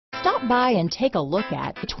Stop by and take a look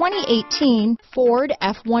at the 2018 Ford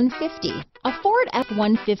F-150. A Ford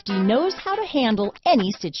F-150 knows how to handle any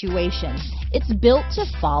situation. It's built to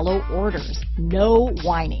follow orders, no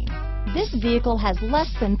whining. This vehicle has less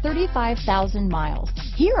than 35,000 miles.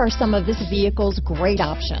 Here are some of this vehicle's great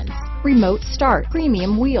options: remote start,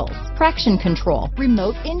 premium wheels, traction control,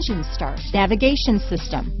 remote engine start, navigation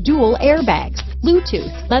system, dual airbags,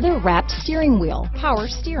 Bluetooth, leather-wrapped steering wheel, power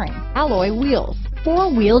steering, alloy wheels,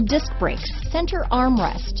 four-wheel disc brakes, center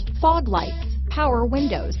armrest, fog lights, power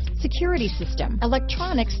windows, security system,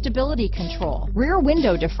 electronic stability control, rear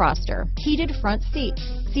window defroster, heated front seats,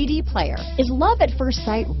 CD player. Is love at first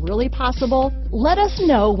sight really possible? Let us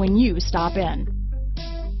know when you stop in.